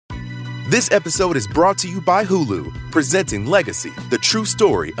This episode is brought to you by Hulu, presenting Legacy, the true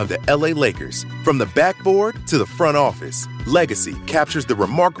story of the LA Lakers. From the backboard to the front office, Legacy captures the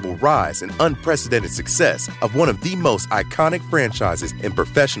remarkable rise and unprecedented success of one of the most iconic franchises in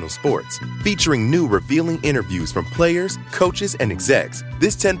professional sports. Featuring new revealing interviews from players, coaches, and execs,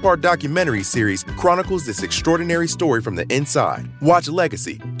 this 10-part documentary series chronicles this extraordinary story from the inside. Watch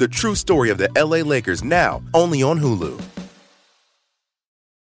Legacy, the true story of the LA Lakers, now only on Hulu.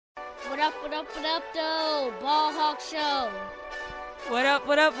 What up, though? Ball Hawk Show. What up,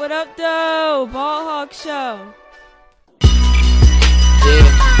 though? Ball Hawk Show. Yeah.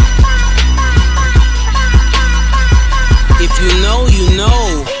 If you know, you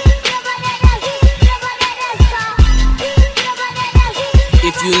know.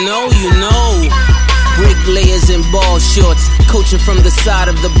 If you know, you know. Bricklayers in ball shorts, coaching from the side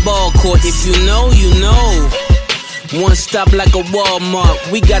of the ball court. If you know, you know. One stop like a Walmart.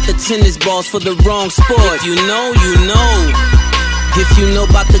 We got the tennis balls for the wrong sport. If you know, you know. If you know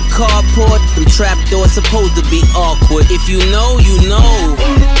about the carport, them trapdoors supposed to be awkward. If you know, you know.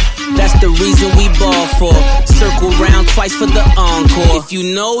 That's the reason we ball for. Circle round twice for the encore. If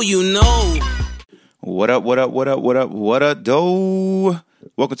you know, you know. What up, doe?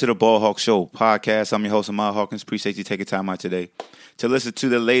 Welcome to the Ball Hawk Show podcast. I'm your host, Ahmad Hawkins. Appreciate you taking time out today to listen to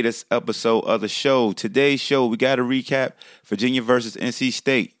the latest episode of the show. Today's show, we got to recap Virginia versus NC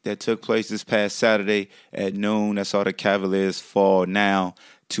State that took place this past Saturday at noon. That saw the Cavaliers fall now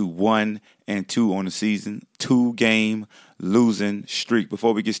to 1-2 on the season, 2-game losing streak.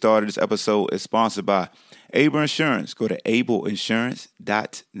 Before we get started, this episode is sponsored by Able Insurance. Go to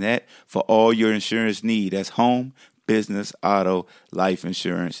ableinsurance.net for all your insurance need. That's home, business, auto, life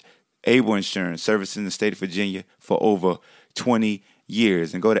insurance. Able Insurance, servicing the state of Virginia for over 20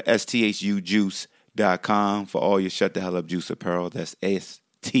 years. And go to sthujuice.com for all your Shut the Hell Up Juice apparel. That's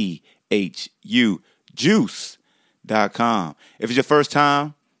sthu juice.com. If it's your first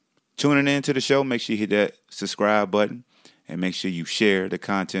time tuning in to the show, make sure you hit that subscribe button and make sure you share the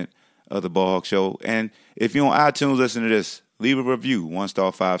content of the Ball Hawk Show. And if you're on iTunes, listen to this. Leave a review,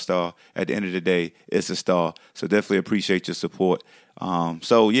 1-star, 5-star. At the end of the day, it's a star. So definitely appreciate your support.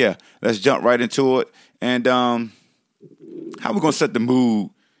 So yeah, let's jump right into it. And how we gonna set the mood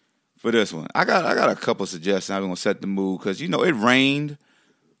for this one? I got a couple suggestions how we gonna set the mood because it rained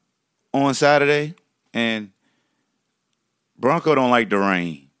on Saturday, and Bronco don't like the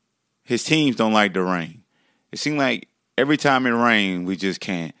rain. His teams don't like the rain. It seemed like every time it rained, we just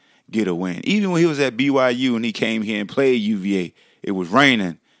can't get a win. Even when he was at BYU and he came here and played UVA, it was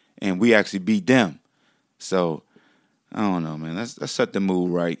raining, and we actually beat them. So I don't know, man. Let's set the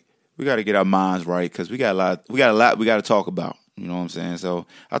mood right. We got to get our minds right because we got a lot we got to talk about. You know what I'm saying? So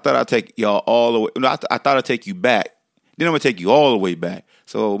I thought I'd take y'all all the way. No, I thought I'd take you back. Then I'm gonna take you all the way back.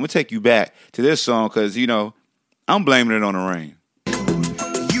 So I'm gonna take you back to this song because I'm blaming it on the rain.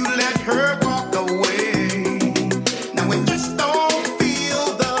 You let her walk away. Now it just don't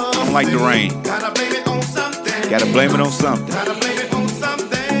feel the I don't like the rain. Gotta blame it on something. Gotta blame it on something. Gotta blame it on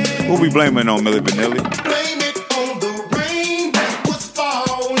something. Who we blaming on, Milli Vanilli? Blame it on the rain that was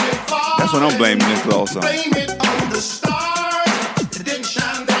falling. That's what I'm blaming this little song. Blame it on the stars that didn't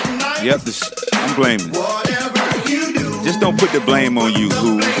shine that night. Yep, I'm blaming it. Whatever you do, Just don't put the blame on you,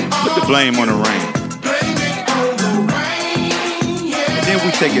 who? Put the blame on the rain. blame it on the rain. Yeah. And then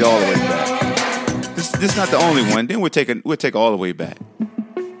we take it all the way back. This is not the only one. Then we'll take it all the way back.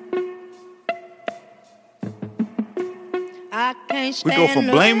 We go from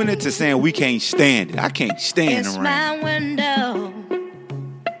blaming it to saying we can't stand it. I can't stand the rain. My window,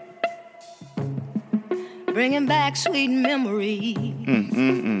 bringing back sweet memories.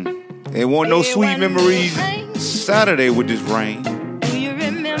 There weren't no sweet memories Saturday with this rain. Do you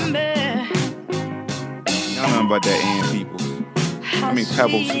remember? Y'all know about that and people. I mean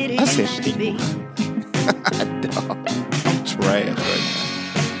Pebbles. I said people. I'm trash right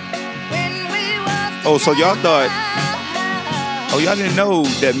now. Oh, so y'all thought... Oh, y'all didn't know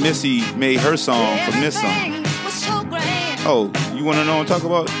that Missy made her song from this song. Oh, you want to know and talk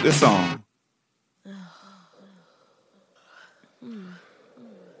about this song?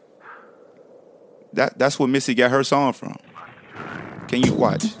 That's what Missy got her song from. Can you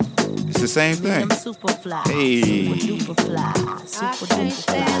watch? It's the same thing. Hey.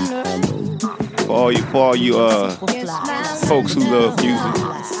 For all you folks who love music,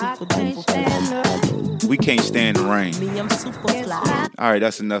 we can't stand the rain. All right,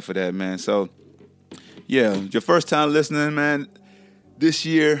 that's enough of that, man. So, yeah, your first time listening, man, this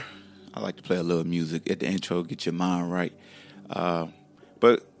year, I like to play a little music at the intro, get your mind right.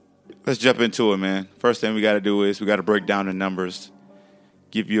 But let's jump into it, man. First thing we got to do is we got to break down the numbers,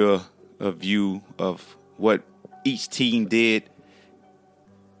 give you a view of what each team did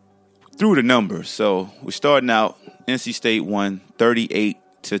through the numbers. So we're starting out. NC State won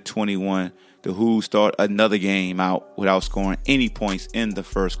 38-21. The Hoos start another game out without scoring any points in the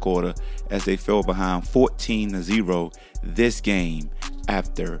first quarter as they fell behind 14-0 this game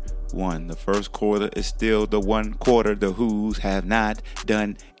after one. The first quarter is still the one quarter the Hoos have not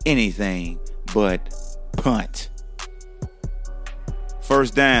done anything but punt.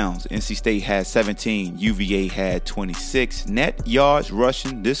 First downs, NC State had 17, UVA had 26. Net yards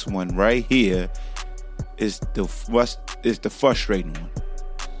rushing, this one right here is the frustrating one.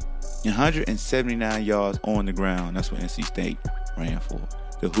 179 yards on the ground. That's what NC State ran for.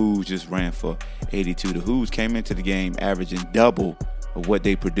 The Hoos just ran for 82. The Hoos came into the game averaging double of what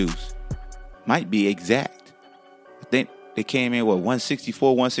they produced. Might be exact. I think they came in,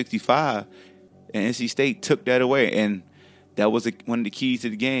 164, 165, and NC State took that away. And that was one of the keys to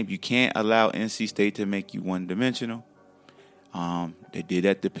the game. You can't allow NC State to make you one-dimensional. They did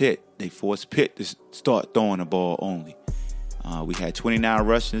at the Pitt. They forced Pitt to start throwing the ball only. We had 29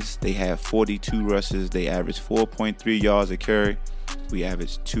 rushes. They had 42 rushes. They averaged 4.3 yards a carry. We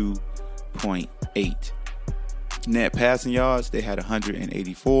averaged 2.8. Net passing yards, they had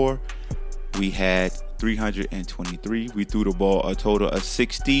 184. We had 323. We threw the ball a total of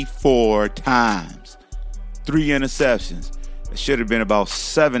 64 times. 3 interceptions. It should have been about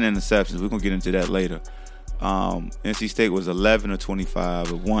 7 interceptions. We're going to get into that later. NC State was 11 of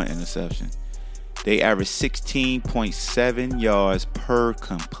 25 with 1 interception. They averaged 16.7 yards per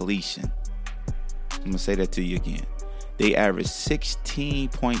completion. I'm going to say that to you again. They averaged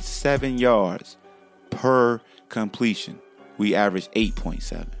 16.7 yards per completion. We averaged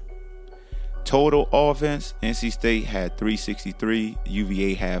 8.7. Total offense, NC State had 363.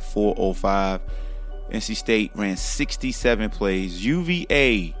 UVA had 405. NC State ran 67 plays.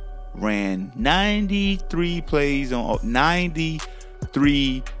 UVA ran 93 plays on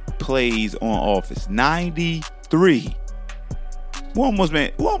 93 plays on offense. 93. We almost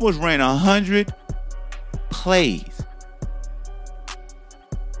ran 100 plays.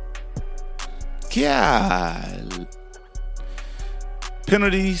 God.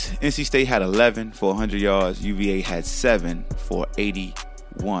 Penalties, NC State had 11 for 100 yards. UVA had 7 for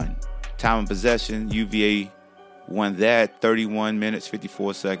 81. Time of possession, UVA won that 31 minutes,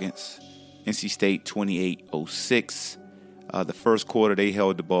 54 seconds. NC State 28:06. The first quarter, they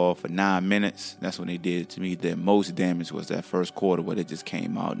held the ball for 9 minutes. That's when they did, to me, the most damage was that first quarter where they just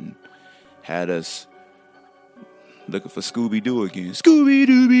came out and had us looking for Scooby-Doo again.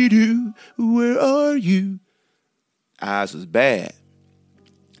 Scooby-Dooby-Doo, where are you? Eyes was bad.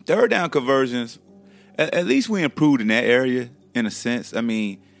 Third down conversions, at least we improved in that area in a sense. I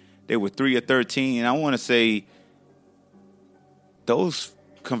mean, they were 3 of 13, and I want to say those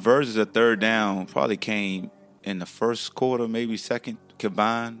conversions of third down probably came in the first quarter, maybe second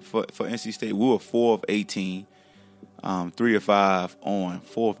combined for NC State. We were 4 of 18, 3 of 5 on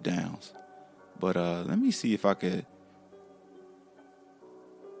fourth downs. But let me see if I could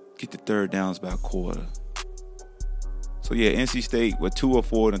get the third downs by quarter. So yeah, NC State were 2 of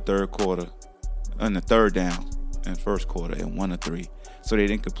 4 in the third quarter, on the third down in the first quarter, and 1 of 3. So they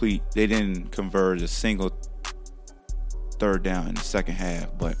didn't convert a single third down in the second half.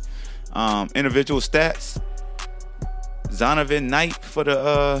 But individual stats, Zonovan Knight for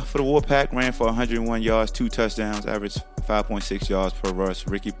the Wolfpack ran for 101 yards, 2 touchdowns, averaged 5.6 yards per rush.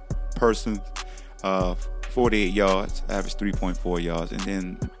 Ricky Persons, 48 yards, averaged 3.4 yards. And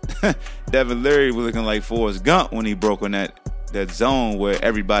then Devin Leary was looking like Forrest Gump when he broke on that zone where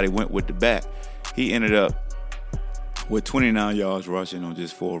everybody went with the back. He ended up with 29 yards rushing on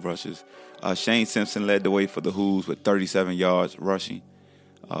just 4 rushes. Shane Simpson led the way for the Hoos with 37 yards rushing.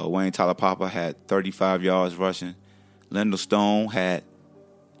 Wayne Talapapa had 35 yards rushing. Lendell Stone had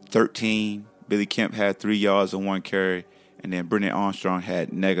 13. Billy Kemp had 3 yards on 1 carry. And then Brennan Armstrong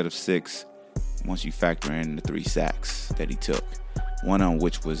had -6 once you factor in the 3 sacks that he took. One on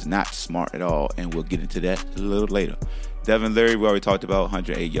which was not smart at all, and we'll get into that a little later. Devin Leary, we already talked about,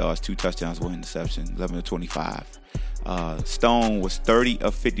 108 yards, 2 touchdowns, 1 interception, 11 of 25. Stone was 30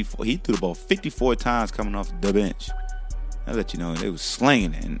 of 54. He threw the ball 54 times coming off the bench. I'll let you know, they was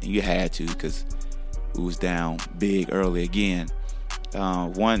slinging it, and you had to because it was down big early again.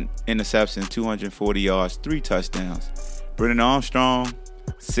 1 interception, 240 yards, 3 touchdowns. Brennan Armstrong,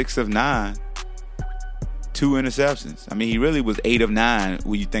 6 of 9, 2 interceptions. I mean, he really was 8 of 9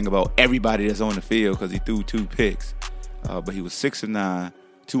 when you think about everybody that's on the field because he threw 2 picks. But he was 6 of 9,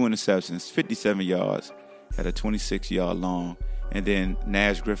 2 interceptions, 57 yards, had a 26-yard long. And then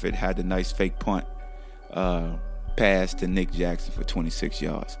Nash Griffith had the nice fake punt pass to Nick Jackson for 26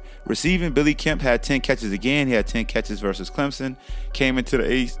 yards. Receiving, Billy Kemp had 10 catches again. He had 10 catches versus Clemson. Came into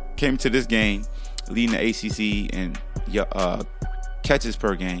this game leading the ACC in catches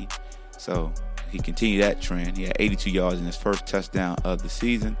per game. So he continued that trend. He had 82 yards in his first touchdown of the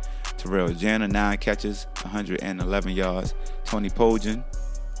season. Terrell Jana, 9 catches, 111 yards. Tony Pojan,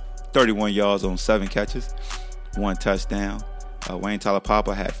 31 yards on 7 catches, 1 touchdown. Wayne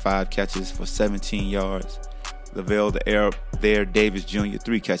Talapapa had 5 catches for 17 yards. Lavelle the Davis Jr.,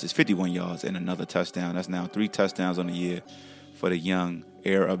 3 catches, 51 yards, and another touchdown. That's now 3 touchdowns on the year for the young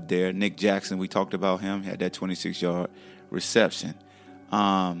heir up there. Nick Jackson, we talked about him, had that 26-yard reception.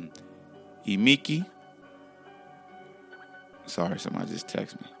 Emiki, sorry, somebody just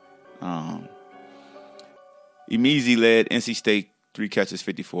texted me. Emezi led NC State, 3 catches,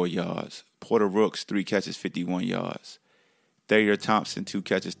 54 yards. Porter Rooks, 3 catches, 51 yards. Thayer Thompson, 2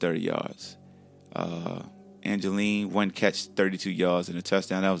 catches, 30 yards. Angeline, 1 catch, 32 yards and a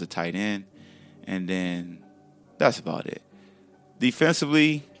touchdown. That was a tight end. And then that's about it.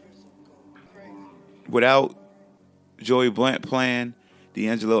 Defensively, without Joey Blunt playing,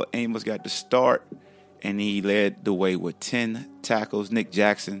 D'Angelo Amos got the start, and he led the way with 10 tackles. Nick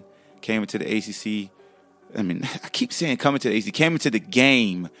Jackson came into the ACC. I mean, I keep saying coming to the ACC. Came into the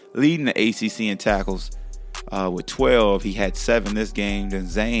game leading the ACC in tackles with 12. He had 7 this game. Then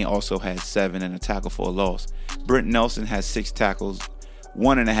Zane also had 7 and a tackle for a loss. Brent Nelson has 6 tackles,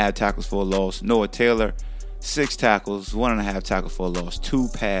 1.5 tackles for a loss. Noah Taylor, 6 tackles, 1.5 tackles for a loss, 2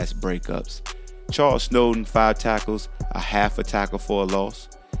 pass breakups. Charles Snowden, 5 tackles, a half a tackle for a loss.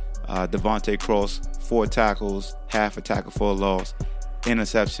 Devontae Cross, 4 tackles, half a tackle for a loss,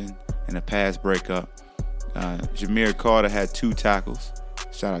 interception, and a pass breakup. Jameer Carter had 2 tackles.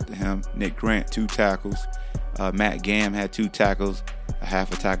 Shout out to him. Nick Grant, 2 tackles. Matt Gam had 2 tackles, a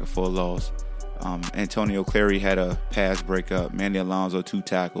half a tackle for a loss. Antonio Clary had a pass breakup. Manny Alonso, 2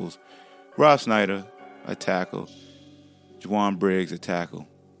 tackles. Rob Snyder, a tackle. Juwan Briggs, a tackle.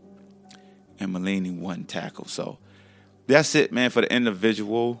 And Malini, 1 tackle. So that's it, man, for the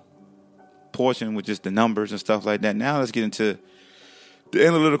individual portion with just the numbers and stuff like that. Now let's get into the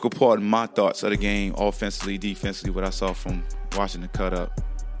analytical part and my thoughts of the game, offensively, defensively, what I saw from watching the cut up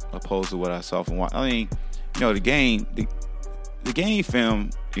opposed to what I saw from watching. I mean, you know, the game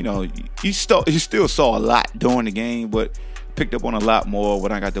film, you know, you still saw a lot during the game, but picked up on a lot more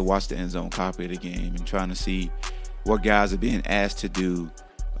when I got to watch the end zone copy of the game and trying to see what guys are being asked to do.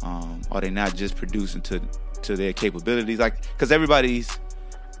 Are they not just producing to their capabilities? Like, because everybody's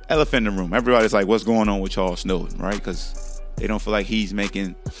elephant in the room. Everybody's like, what's going on with Charles Snowden, right? Because they don't feel like he's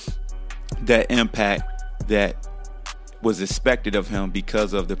making that impact that was expected of him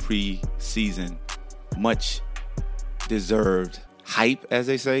because of the preseason much deserved hype, as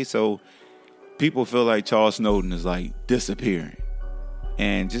they say. So people feel like Charles Snowden is like disappearing.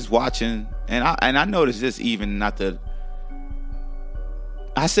 And just watching, and I noticed this even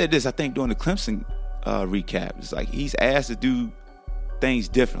I said this, I think, during the Clemson recap. It's like he's asked to do things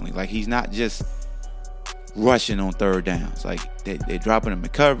differently. Like, he's not just rushing on third downs. Like, they're dropping him in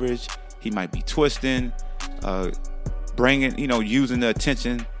coverage. He might be twisting, bringing, using the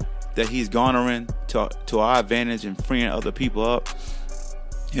attention that he's garnering to our advantage and freeing other people up.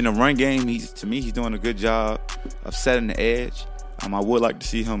 In the run game, he's doing a good job of setting the edge. I would like to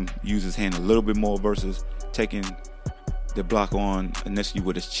see him use his hand a little bit more versus taking the block on initially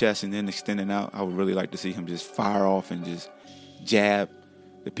with his chest and then extending out. I would really like to see him just fire off and just jab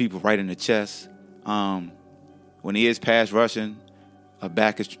the people right in the chest. When he is pass rushing, a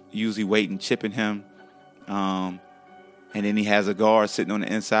back is usually waiting, chipping him. And then he has a guard sitting on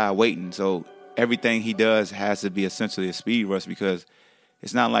the inside waiting. So everything he does has to be essentially a speed rush, because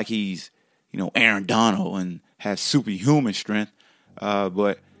it's not like he's, Aaron Donald and has superhuman strength.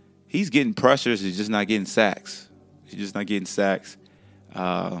 But he's getting pressures. He's just not getting sacks.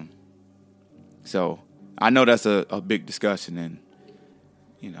 So I know that's a big discussion, and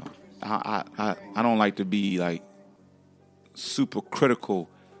I don't like to be like super critical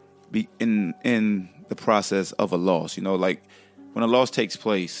in the process of a loss. Like when a loss takes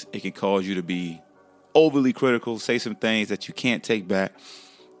place, it can cause you to be overly critical, say some things that you can't take back.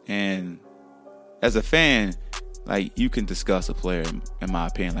 And as a fan, like, you can discuss a player, in my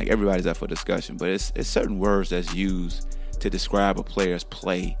opinion. Like, everybody's up for discussion, but it's certain words that's used to describe a player's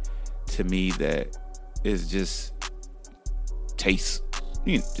play to me that is just taste.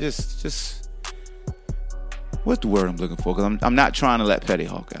 Just what's the word I'm looking for? Because I'm not trying to let Petty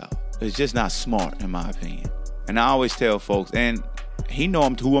Hawk out. It's just not smart, in my opinion. And I always tell folks, and he know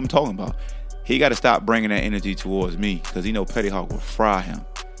who I'm talking about. He got to stop bringing that energy towards me, because he know Petty Hawk will fry him.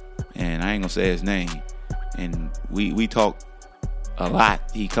 And I ain't gonna say his name. and we talk a lot.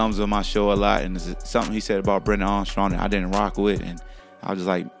 He comes on my show a lot, and there's something he said about Brendan Armstrong that I didn't rock with, and I was just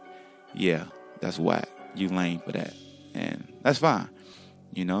like, yeah, that's whack. You lame for that, and that's fine.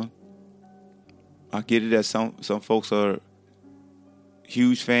 You know, I get it that some folks are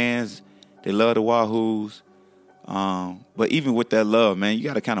huge fans. They love the Wahoos. But even with that love, man, you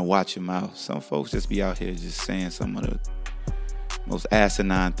got to kind of watch your mouth. Some folks just be out here just saying some of the most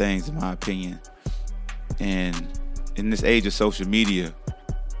asinine things, in my opinion. And in this age of social media,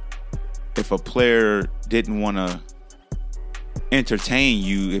 if a player didn't want to entertain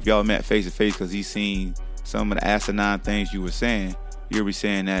you, if y'all met face to face because he's seen some of the asinine things you were saying, you'll be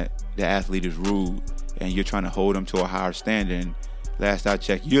saying that the athlete is rude and you're trying to hold them to a higher standard. And last I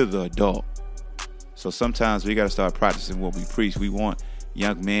checked, you're the adult. So sometimes we got to start practicing what we preach. We want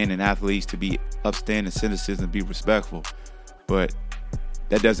young men and athletes to be upstanding citizens and be respectful. But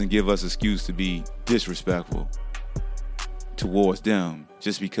that doesn't give us excuse to be disrespectful towards them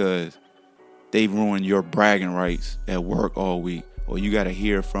just because they've ruined your bragging rights at work all week. Or you got to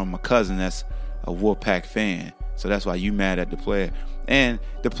hear from a cousin that's a Wolfpack fan. So that's why you mad at the player. And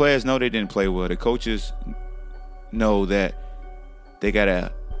the players know they didn't play well. The coaches know that they got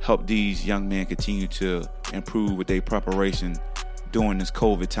to help these young men continue to improve with their preparation during this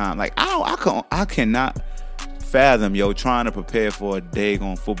COVID time. Like, I cannot fathom, trying to prepare for a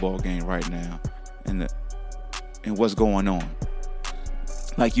daggone football game right now and what's going on.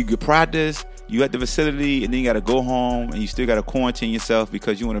 Like, you could practice, you at the facility, and then you got to go home, and you still got to quarantine yourself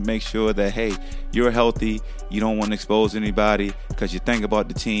because you want to make sure that, hey, you're healthy, you don't want to expose anybody because you think about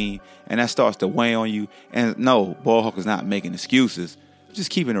the team, and that starts to weigh on you. And no, Ball Hawk is not making excuses. I'm just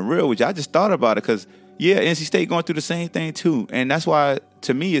keeping it real with you. I just thought about it because, yeah, NC State going through the same thing too. And that's why,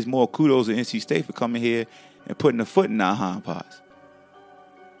 to me, it's more kudos to NC State for coming here and putting a foot in our hind parts.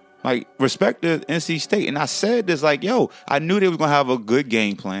 Like, respect to NC State. And I said this like, I knew they was going to have a good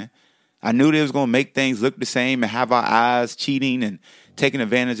game plan. I knew they was going to make things look the same and have our eyes cheating and taking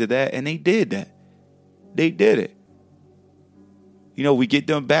advantage of that. And they did that. They did it. We get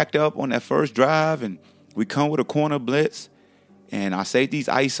them backed up on that first drive, and we come with a corner blitz. And our safety's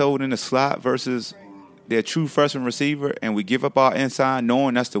ISO'd in the slot versus their true freshman receiver, and we give up our inside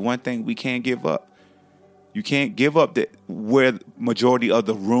knowing that's the one thing we can't give up. You can't give up where the majority of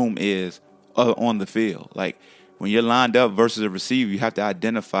the room is on the field. Like, when you're lined up versus a receiver, you have to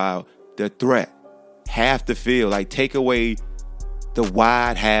identify the threat. Half the field, like, take away the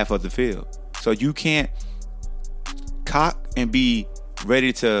wide half of the field. So you can't cock and be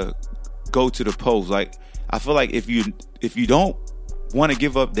ready to go to the post. Like, I feel like if you don't want to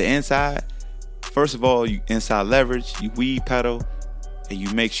give up the inside, first of all, you inside leverage, you weed pedal, and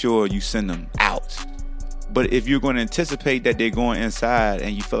you make sure you send them out. But if you're going to anticipate that they're going inside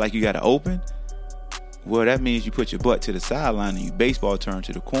and you feel like you got to open, well, that means you put your butt to the sideline and you baseball turn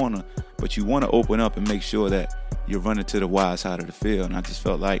to the corner. But you want to open up and make sure that you're running to the wide side of the field. And I just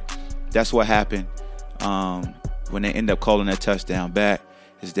felt like that's what happened when they end up calling that touchdown back,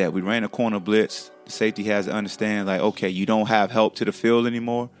 is that we ran a corner blitz. The safety has to understand, like, okay, you don't have help to the field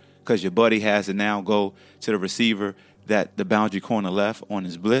anymore because your buddy has to now go to the receiver that the boundary corner left on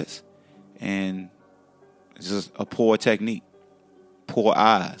his blitz. And it's just a poor technique, poor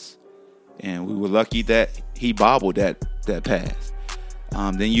eyes. And we were lucky that he bobbled that pass.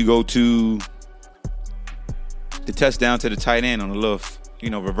 Then you go to the touchdown to the tight end on a little,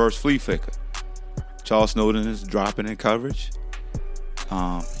 reverse flea flicker. Charles Snowden is dropping in coverage.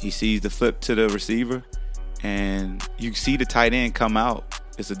 He sees the flip to the receiver, and you see the tight end come out.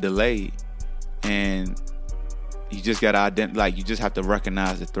 It's a delay, and you just got to you just have to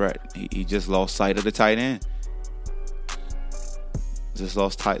recognize the threat. He just lost sight of the tight end. Just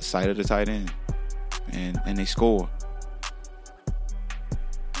lost sight of the tight end, and they score.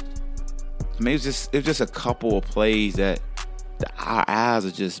 I mean, it's just a couple of plays that our eyes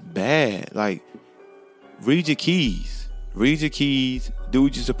are just bad. Like, read your keys. Do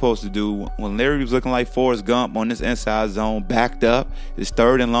what you're supposed to do. When Larry was looking like Forrest Gump on this inside zone, backed up, it's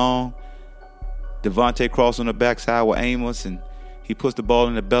 3rd and long. Devontae Cross on the backside with Amos, and he puts the ball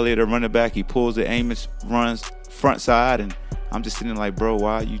in the belly of the running back. He pulls it. Amos runs front side, and I'm just sitting like, bro,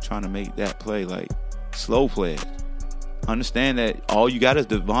 why are you trying to make that play? Like, slow play it. Understand that all you got is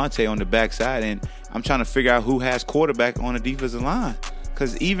Devontae on the backside, and I'm trying to figure out who has quarterback on the defensive line.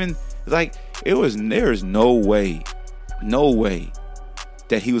 Because even, like, there is no way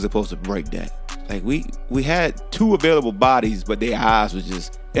that he was supposed to break that. Like, we had 2 available bodies, but their eyes were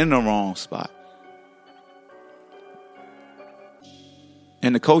just in the wrong spot.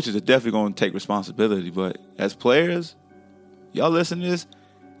 And the coaches are definitely going to take responsibility. But as players, y'all listen to this,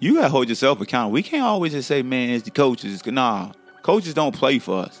 you got to hold yourself accountable. We can't always just say, man, it's the coaches. Nah, coaches don't play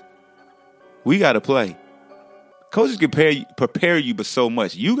for us. We got to play. Coaches can prepare you, but so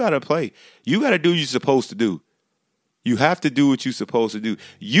much. You got to play. You got to do what you're supposed to do. You have to do what you're supposed to do.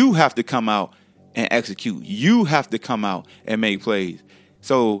 You have to come out and execute. You have to come out and make plays.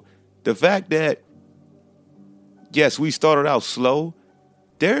 So the fact that, yes, we started out slow,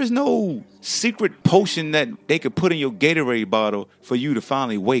 there is no secret potion that they could put in your Gatorade bottle for you to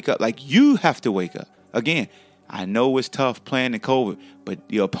finally wake up. Like, you have to wake up. Again, I know it's tough playing in COVID, but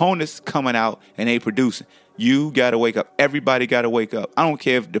your opponent's coming out and they producing. You got to wake up. Everybody got to wake up. I don't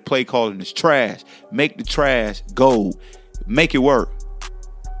care if the play calling is trash. Make the trash gold. Make it work.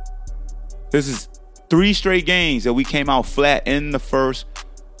 This is 3 straight games that we came out flat in the first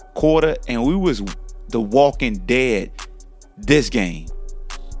quarter, and we was the walking dead this game.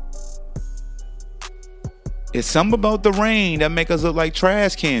 It's something about the rain that make us look like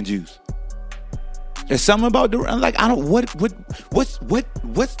trash can juice. There's something about the like I don't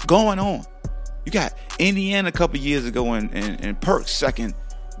what's going on. You got Indiana a couple years ago in Perk's second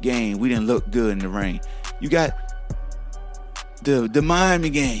game. We didn't look good in the rain. You got the Miami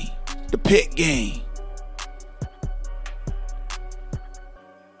game, the Pitt game.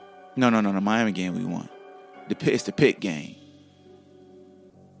 No, the Miami game we won. It's the Pitt game.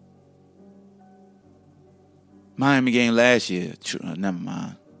 Miami game last year. Never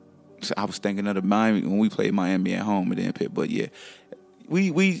mind. I was thinking of the Miami when we played Miami at home and then Pitt. But yeah,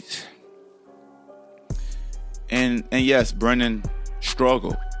 we and yes, Brennan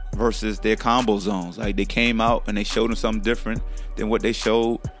struggled versus their combo zones. Like, they came out and they showed them something different than what they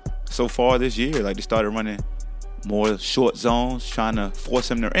showed so far this year. Like, they started running more short zones, trying to force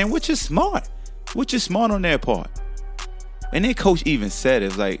them to, and which is smart on their part. And their coach even said,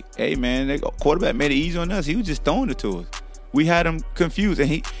 it's like, hey man, the quarterback made it easy on us. He was just throwing it to us. We had him confused,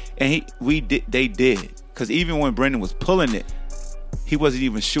 they did. Because even when Brendan was pulling it, he wasn't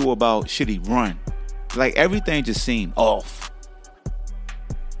even sure about should he run. Like, everything just seemed off.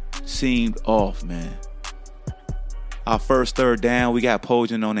 Man. Our first third down, we got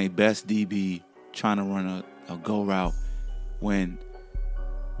Pojan on a best DB trying to run a go route when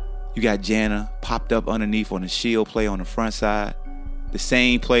you got Jana popped up underneath on a shield play on the front side. The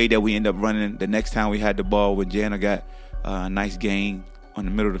same play that we end up running the next time we had the ball when Jana got a nice gain on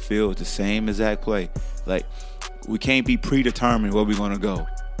the middle of the field. It's the same exact play. Like, we can't be predetermined where we're going to go.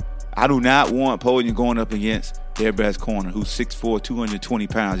 I do not want Pojan going up against their best corner, who's 6'4", 220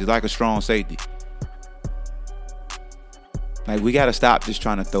 pounds. He's like a strong safety. Like, we got to stop just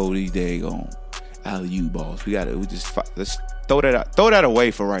trying to throw these daggone alley-oop balls. Let's throw that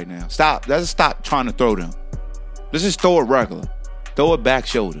away for right now. Let's stop trying to throw them. Let's just throw it regular. Throw it back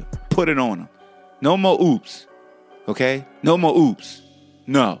shoulder. Put it on them. No more oops. Okay? No more oops.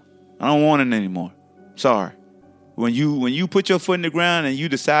 No. I don't want it anymore. Sorry. When you put your foot in the ground and you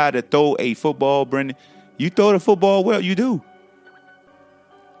decide to throw a football, Brendan, you throw the football well. You do.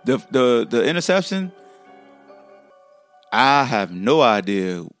 The interception, I have no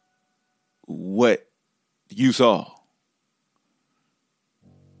idea what you saw.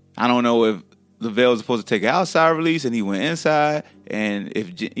 I don't know if Lavelle was supposed to take an outside release and he went inside, and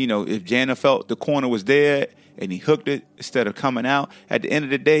if Jana felt the corner was there and he hooked it instead of coming out. At the end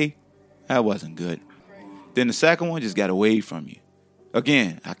of the day, that wasn't good. Then the second one just got away from you.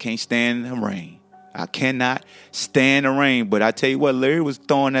 Again, I can't stand the rain. I cannot stand the rain. But I tell you what, Larry was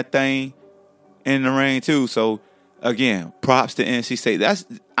throwing that thing in the rain too. So again, props to NC State.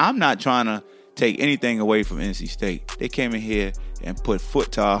 I'm not trying to take anything away from NC State. They came in here and put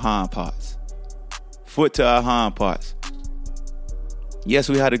foot to our hind parts. Foot to our hind parts. Yes,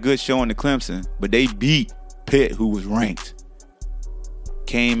 we had a good showing to Clemson, but they beat Pitt, who was ranked.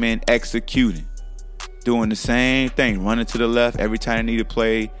 Came in executing. Doing the same thing. Running to the left every time they need to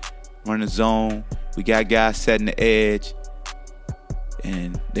play. Running zone. We got guys setting the edge.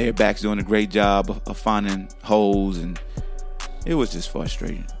 And their backs doing a great job of finding holes. And it was just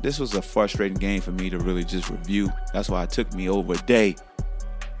frustrating. This was a frustrating game for me to really just review. That's why it took me over a day.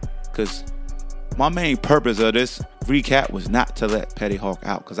 Because my main purpose of this recap was not to let Petty Hawk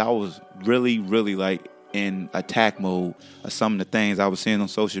out. Because I was really, really like in attack mode of some of the things I was seeing on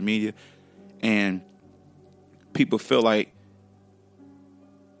social media. And people feel like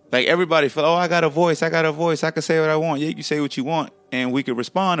everybody feel, oh, I got a voice. I can say what I want. Yeah, you can say what you want, and we can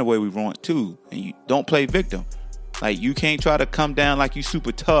respond the way we want too. And you don't play victim. Like, you can't try to come down like you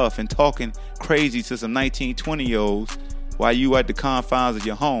super tough and talking crazy to some 19, 20-year-olds while you at the confines of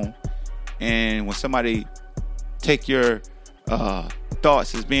your home. And when somebody take your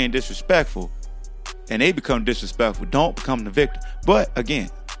thoughts as being disrespectful and they become disrespectful, don't become the victim. But again,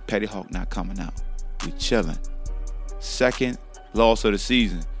 Petty Hawk not coming out. We chilling. Second loss of the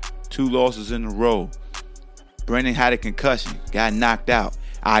season. 2 losses in a row. Brendan had a concussion. Got knocked out.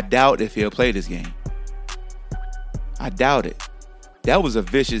 I doubt if he'll play this game. I doubt it. That was a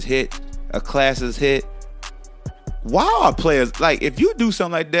vicious hit. A classless hit. Why are players, like, if you do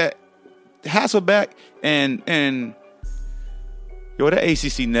something like that, Hasselbeck and yo, that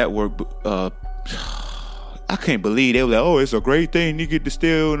ACC network, I can't believe they were like, oh, it's a great thing to get to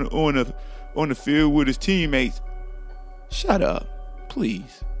stay on the field with his teammates. Shut up.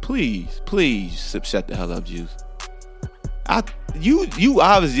 Please shut the hell up, Juice. You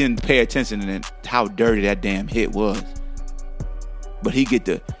obviously didn't pay attention to how dirty that damn hit was. But he get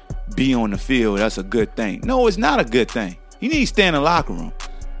to be on the field. That's a good thing. No, it's not a good thing. You need to stay in the locker room.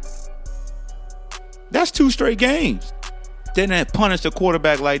 That's 2 straight games. They didn't punish the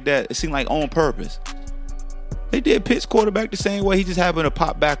quarterback like that. It seemed like on purpose. They did Pitt's quarterback the same way. He just happened to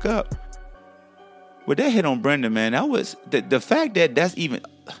pop back up. But that hit on Brendan, man, that was the fact that that's even.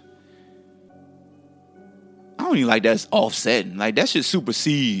 I don't even like that's offsetting. Like, that should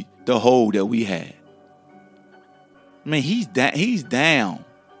supersede the hold that we had. I mean, he's down.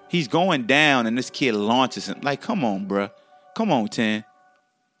 He's going down, and this kid launches him. Like, come on, bruh. Come on, 10.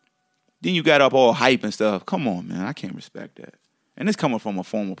 Then you got up all hype and stuff. Come on, man. I can't respect that. And this coming from a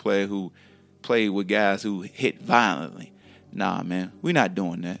former player who played with guys who hit violently. Nah, man. We're not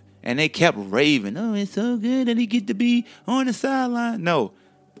doing that. And they kept raving. Oh, it's so good that he get to be on the sideline. No.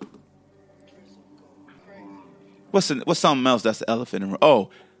 What's something else that's the elephant in the room?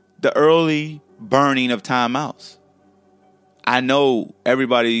 Oh, the early burning of timeouts. I know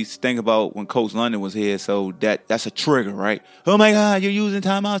everybody's thinking about when Coach London was here, so that's a trigger, right? Oh my God, you're using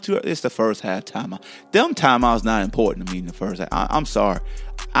timeouts too early. It's the first half timeout. Them timeouts not important to me in the first half. I'm sorry.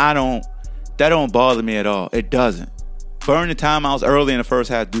 That don't bother me at all. It doesn't. Burning timeouts early in the first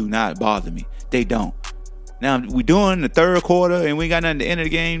half do not bother me. They don't. Now we doing the third quarter and we got nothing to end of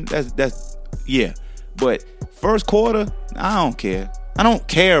the game. That's yeah. But first quarter, I don't care. I don't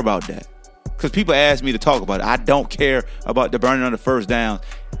care about that. Because people ask me to talk about it. I don't care about the burning on the first down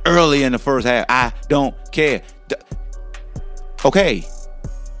early in the first half. I don't care. Okay.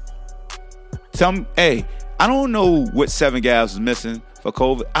 I don't know what 7 guys was missing for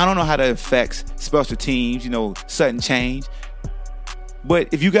COVID. I don't know how that affects special teams, sudden change.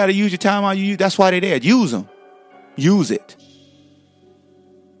 But if you got to use your timeout, that's why they're there. Use them. Use it.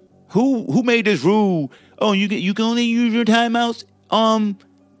 Who made this rule? Oh, you can only use your timeouts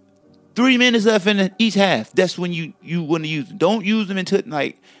 3 minutes left in each half. That's when you want to use them. Don't use them until,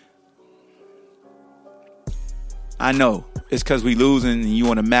 I know it's because we losing and you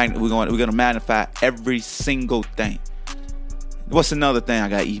want to we're going to magnify every single thing. What's another thing I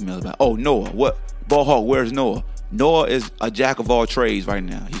got emails about? Oh, Noah. What? Ball Hawk, where's Noah? Noah is a jack of all trades right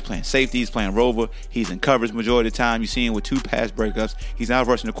now. He's playing safety. He's playing rover. He's in coverage majority of the time. You see him with 2 pass breakups. He's not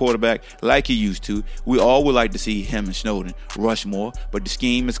rushing the quarterback like he used to. We all would like to see him and Snowden rush more, but the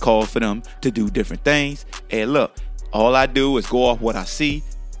scheme is called for them to do different things. And look, all I do is go off what I see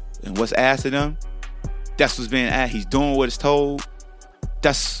and what's asked of them. That's what's being asked. He's doing what is told.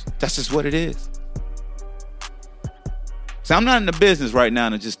 That's just what it is. So I'm not in the business right now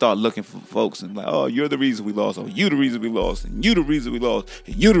to just start looking for folks and like, oh, you're the reason we lost, or you the reason we lost, and you the reason we lost,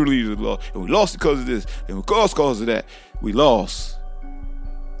 and you the reason we lost, and we lost because of this, and we lost because of that. We lost.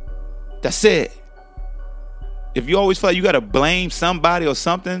 That's it. If you always feel like you got to blame somebody or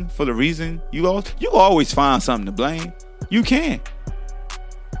something for the reason you lost, you can always find something to blame. You can.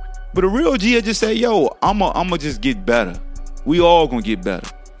 But a real G will just say, yo, I'm going to just get better. We all going to get better.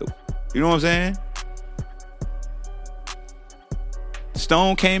 You know what I'm saying?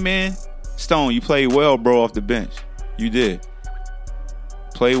 Stone came in. Stone, you played well, bro, off the bench. You did.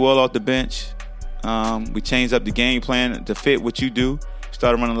 Played well off the bench. We changed up the game plan to fit what you do.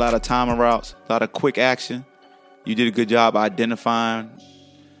 Started running a lot of timing routes, a lot of quick action. You did a good job identifying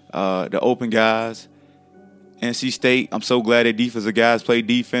the open guys. NC State, I'm so glad that defensive guys play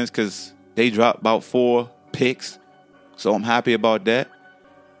defense because they dropped about 4 picks. So I'm happy about that.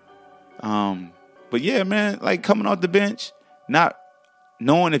 But yeah, man, like coming off the bench, not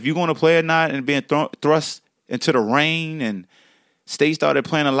knowing if you're going to play or not and being thrust into the rain, and State started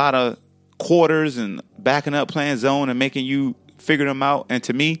playing a lot of quarters and backing up playing zone and making you figure them out. And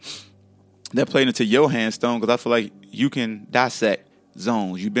to me, that played into your hands, Stone, because I feel like you can dissect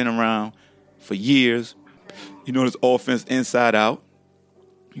zones. You've been around for years. You know this offense inside out.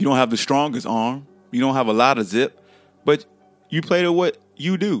 You don't have the strongest arm. You don't have a lot of zip. But you play to what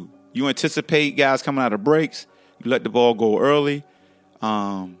you do. You anticipate guys coming out of breaks. You let the ball go early.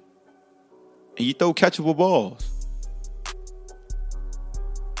 And you throw catchable balls.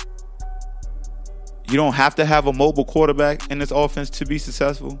 You don't have to have a mobile quarterback in this offense to be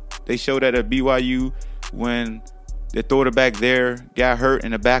successful. They showed that at BYU when the quarterback there got hurt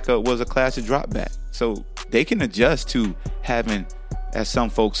and the backup was a classic drop back. So they can adjust to having, as some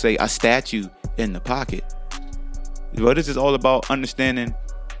folks say, a statue in the pocket. But this is all about understanding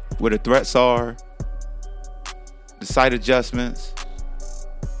where the threats are, the sight adjustments.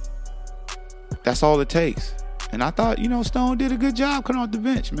 That's all it takes. And I thought, Stone did a good job coming off the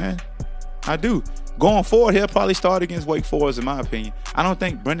bench, man. I do. Going forward, he'll probably start against Wake Forest, in my opinion. I don't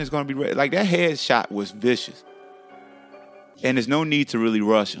think Brendan's going to be ready. Like, that head shot was vicious. And there's no need to really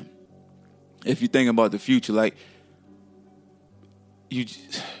rush him. If you think about the future, like,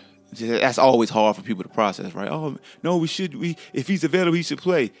 that's always hard for people to process, right? Oh, no, if he's available, he should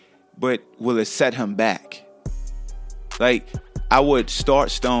play. But will it set him back? Like, I would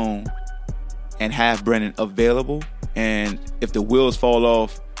start Stone and have Brendan available. And if the wheels fall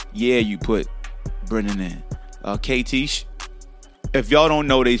off, you put Brendan in. KT, if y'all don't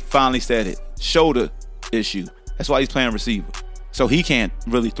know, they finally said it. Shoulder issue. That's why he's playing receiver. So he can't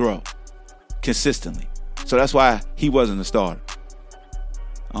really throw consistently. So that's why he wasn't a starter.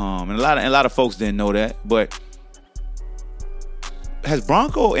 And a lot of folks didn't know that. But has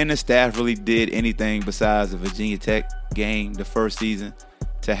Bronco and the staff really did anything besides the Virginia Tech game the first season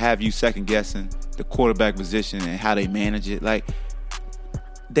to have you second guessing the quarterback position and how they manage it? Like,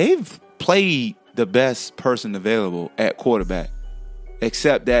 they've played the best person available at quarterback,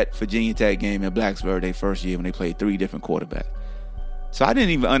 except that Virginia Tech game in Blacksburg their first year when they played 3 different quarterbacks. So I didn't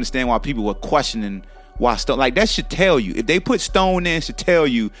even understand why people were questioning why Stone. Like, that should tell you. If they put Stone in, it should tell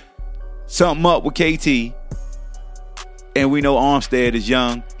you something up with KT. And we know Armstead is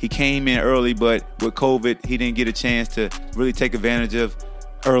young. He came in early, but with COVID, he didn't get a chance to really take advantage of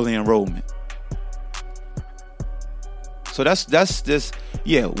early enrollment. So that's just,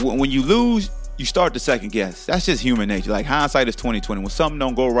 when you lose, you start to second guess. That's just human nature. Like, hindsight is 20/20. When something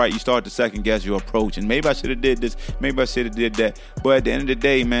don't go right, you start to second guess your approach. And maybe I should have did this. Maybe I should have did that. But at the end of the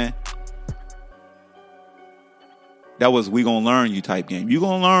day, man, that was we gonna learn you type game. You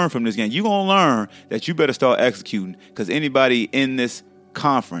gonna learn from this game. You gonna learn that you better start executing, because anybody in this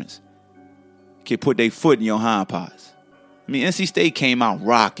conference can put their foot in your hind parts. I mean, NC State came out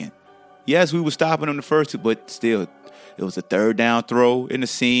rocking. Yes, we were stopping them the first 2, but still, it was a third down throw in the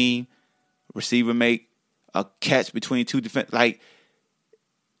seam. Receiver make a catch between 2 defense. Like,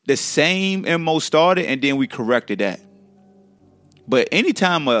 the same MO started, and then we corrected that. But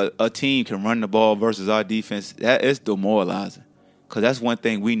anytime a team can run the ball versus our defense, that is demoralizing. Because that's one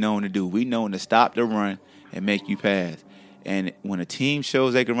thing we known to do. We known to stop the run and make you pass. And when a team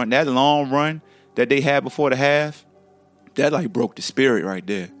shows they can run, that long run that they had before the half, that like broke the spirit right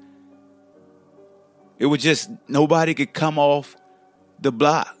there. It was just nobody could come off the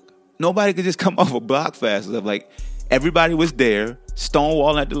block. Nobody could just come off a block fast enough. Like, everybody was there,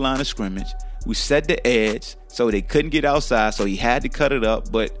 stonewalling at the line of scrimmage. We set the edge so they couldn't get outside, so he had to cut it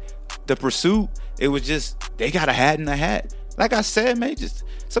up. But the pursuit, it was just, they got a hat in the hat. Like I said, man, just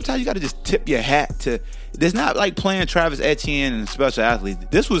sometimes you got to just tip your hat to. It's not like playing Travis Etienne and special athletes.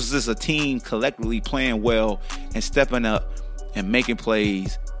 This was just a team collectively playing well and stepping up and making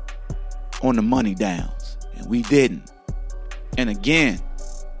plays on the money downs. And we didn't. And again,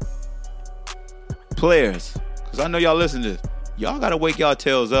 players, because I know y'all listen to this, y'all got to wake y'all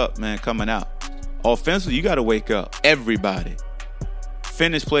tails up, man, coming out. Offensively, you got to wake up. Everybody.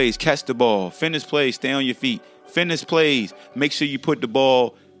 Finish plays, catch the ball. Finish plays, stay on your feet. Finish plays, make sure you put the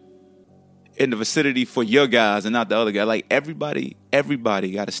ball in the vicinity for your guys and not the other guy. Like, everybody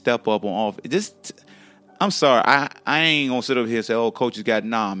got to step up on offense. I'm sorry, I ain't going to sit up here and say, oh, coaches got,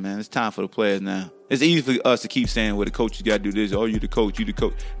 nah, man, it's time for the players now. It's easy for us to keep saying, well, the coaches got to do this. Oh, you the coach, you the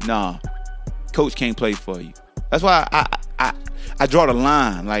coach. Nah, coach can't play for you. That's why I draw the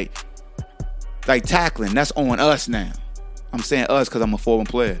line. Like tackling, that's on us now. I'm saying us because I'm a former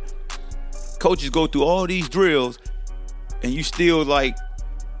player. Coaches go through all these drills, and you still like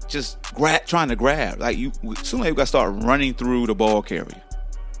just trying to grab. Like, you soon you got to start running through the ball carrier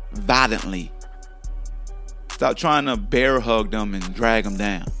violently. Stop trying to bear hug them and drag them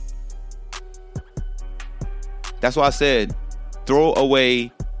down. That's why I said throw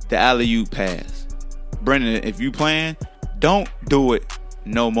away the alley-oop pass. Brendan, if you playing, don't do it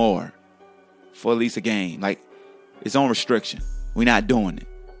no more for at least a game. Like, it's on restriction. We're not doing it.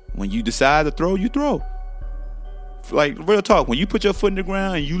 When you decide to throw, you throw. Like, real talk, when you put your foot in the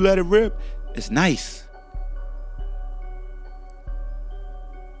ground and you let it rip, it's nice.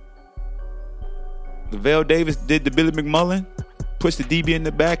 Lavelle Davis did the Billy McMullen, pushed the DB in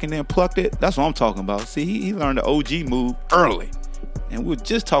the back and then plucked it. That's what I'm talking about. See, he learned the OG move early. And we were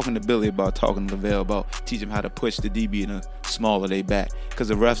just talking to Billy about talking to Lavelle about teaching him how to push the DB in a smaller day back because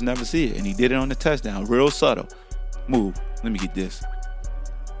the refs never see it. And he did it on the touchdown. Real subtle. Move. Let me get this.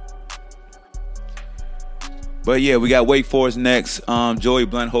 But yeah, we got Wake Forest next. Joey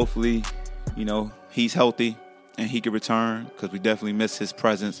Blunt, hopefully, he's healthy and he can return because we definitely miss his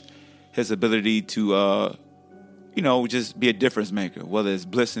presence, his ability to, just be a difference maker, whether it's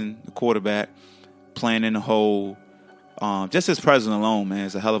blitzing the quarterback, playing in the hole. Just his presence alone, man,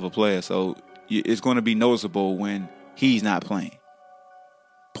 is a hell of a player. So it's going to be noticeable when he's not playing.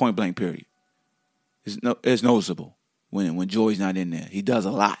 Point blank, period. It's noticeable when Joey's not in there. He does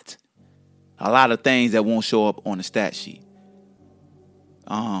a lot of things that won't show up on the stat sheet.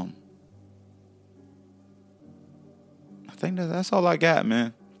 I think that's all I got,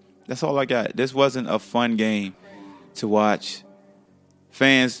 man. That's all I got. This wasn't a fun game to watch.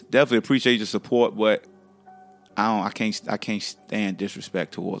 Fans, definitely appreciate your support, but I can't stand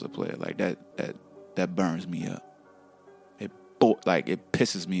disrespect towards a player like that. That burns me up. It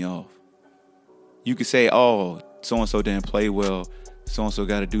pisses me off. You could say, "Oh, so and so didn't play well. So and so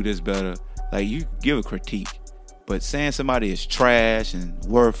got to do this better." Like, you give a critique, but saying somebody is trash and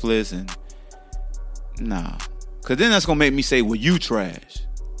worthless and nah, because then that's gonna make me say, "Well, you trash,"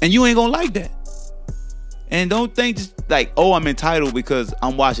 and you ain't gonna like that. And don't think just like, "Oh, I'm entitled because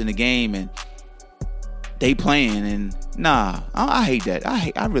I'm watching the game and they playing," and nah, I hate that.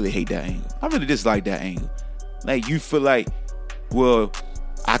 I really hate that angle. I really dislike that angle. Like, you feel like, well,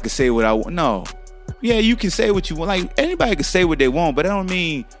 I can say what I want. No. Yeah, you can say what you want. Like, anybody can say what they want, but that don't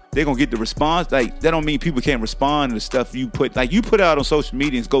mean they're going to get the response. Like, that don't mean people can't respond to the stuff you put. Like, you put out on social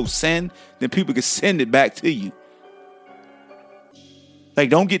media and go send, then people can send it back to you.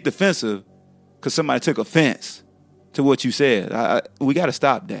 Like, don't get defensive because somebody took offense to what you said. We got to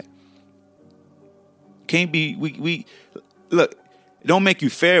stop that. Can't be, we look, it don't make you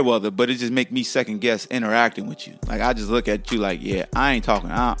fair weather, but it just make me second guess interacting with you. Like, I just look at you like, yeah, I ain't talking.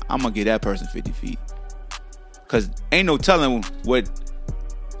 I'm going to get that person 50 feet. Because ain't no telling what,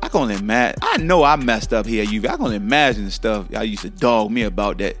 I can only imagine. I know I messed up here. I can only imagine the stuff y'all used to dog me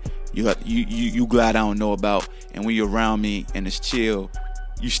about that you glad I don't know about. And when you're around me and it's chill,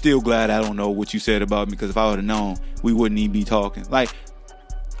 you still glad I don't know what you said about me, because if I would have known, we wouldn't even be talking. Like,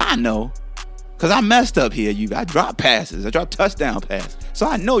 I know. Because I messed up here. I dropped passes. I dropped touchdown passes. So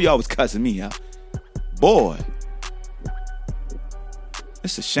I know y'all was cussing me out. Boy.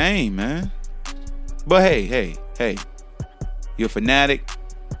 It's a shame, man. But hey. You're a fanatic.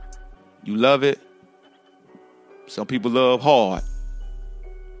 You love it. Some people love hard.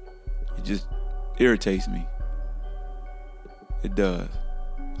 It just irritates me. It does.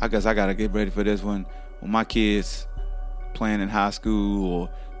 I guess I got to get ready for this one. When my kids playing in high school or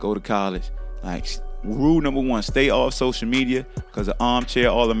go to college, like, rule number one, stay off social media, because the armchair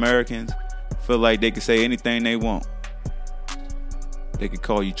All-Americans feel like they can say anything they want. They can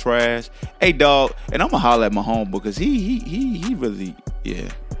call you trash. Hey, dog, and I'm going to holler at my homeboy because he really, yeah.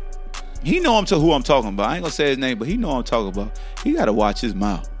 He know who I'm talking about. I ain't going to say his name, but he know what I'm talking about. He got to watch his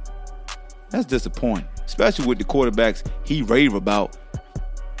mouth. That's disappointing, especially with the quarterbacks he rave about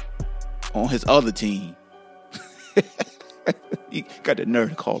on his other team. He got the nerve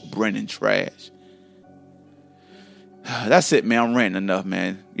to call Brennan trash. That's it, man. I'm ranting enough,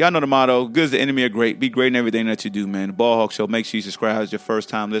 man. Y'all know the motto. Good is the enemy of great. Be great in everything that you do, man. The Ball Hawk Show. Make sure you subscribe. If it's your first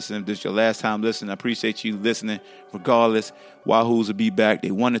time listening. If this is your last time listening, I appreciate you listening. Regardless, Wahoos will be back. They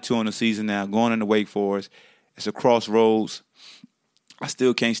 1-2 on the season now. Going into Wake Forest. It's a crossroads. I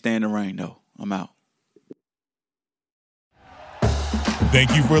still can't stand the rain, though. I'm out.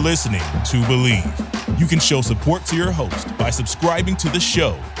 Thank you for listening to Believe. You can show support to your host by subscribing to the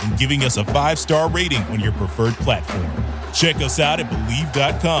show and giving us a 5-star rating on your preferred platform. Check us out at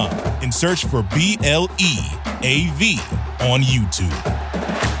Believe.com and search for BLEAV on YouTube.